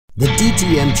The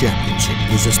DTM Championship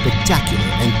is a spectacular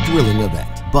and thrilling event,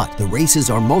 but the races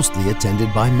are mostly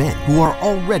attended by men who are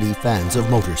already fans of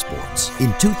motorsports.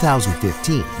 In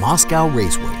 2015, Moscow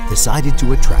Raceway decided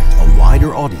to attract a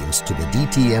wider audience to the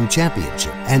DTM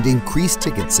Championship and increase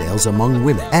ticket sales among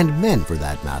women, and men for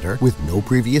that matter, with no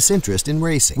previous interest in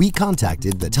racing. We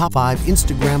contacted the top 5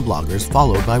 Instagram bloggers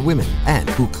followed by women, and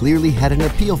who clearly had an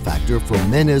appeal factor for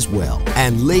men as well,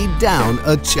 and laid down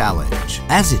a challenge.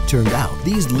 As it turned out,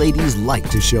 these ladies like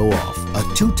to show off.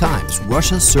 A 2 times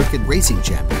Russia Circuit racing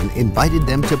champion invited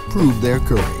them to prove their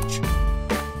courage.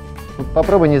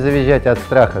 Попробуй не завизжать от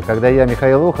страха, когда я,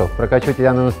 Михаил Ухов, прокачу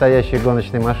тебя на настоящей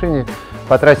гоночной машине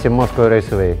по трассе Moscow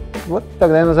Raceway. Вот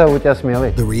тогда я назову тебя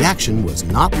смелой. The reaction was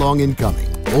not long in coming.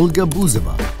 Olga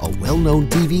Buzova, a well-known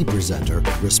TV presenter,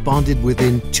 responded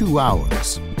within 2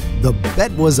 hours. The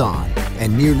bet was on,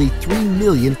 and nearly 3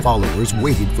 million followers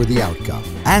waited for the outcome,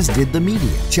 as did the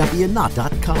media,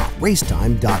 Championat.com,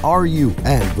 Racetime.ru,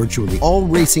 and virtually all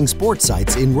racing sports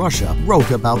sites in Russia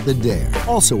wrote about the dare.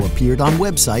 Also appeared on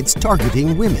websites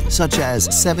targeting women, such as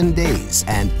 7 Days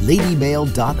and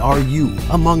LadyMail.ru,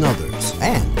 among others.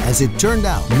 And as it turned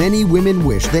out, many women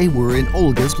wished they were in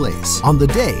Olga's place. On the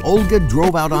day, Olga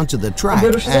drove out onto the track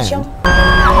and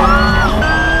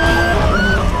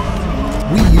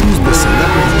we used the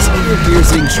celebrities'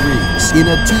 ear-piercing shrieks in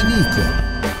a TV clip,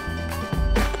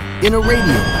 in a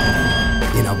radio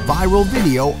ad, in a viral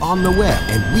video on the web,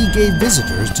 and we gave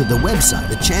visitors to the website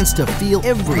the chance to feel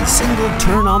every single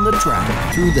turn on the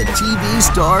track through the TV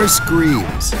star's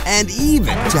screams, and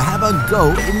even to have a go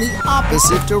in the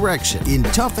opposite direction. In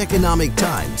tough economic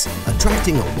times,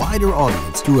 attracting a wider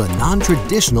audience through a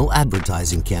non-traditional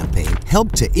advertising campaign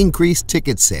helped to increase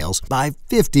ticket sales by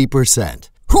 50%.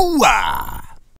 Hooah!